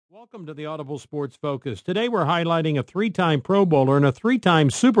Welcome to the Audible Sports Focus. Today we're highlighting a three-time Pro Bowler and a three-time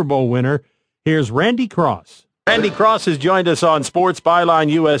Super Bowl winner. Here's Randy Cross. Randy Cross has joined us on Sports Byline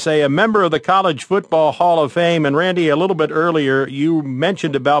USA, a member of the College Football Hall of Fame. And Randy, a little bit earlier, you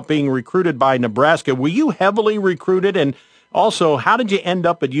mentioned about being recruited by Nebraska. Were you heavily recruited? And also, how did you end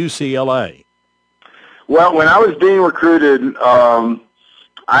up at UCLA? Well, when I was being recruited,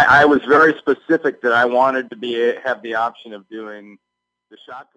 I was very specific that I wanted to have the option of doing the shotgun.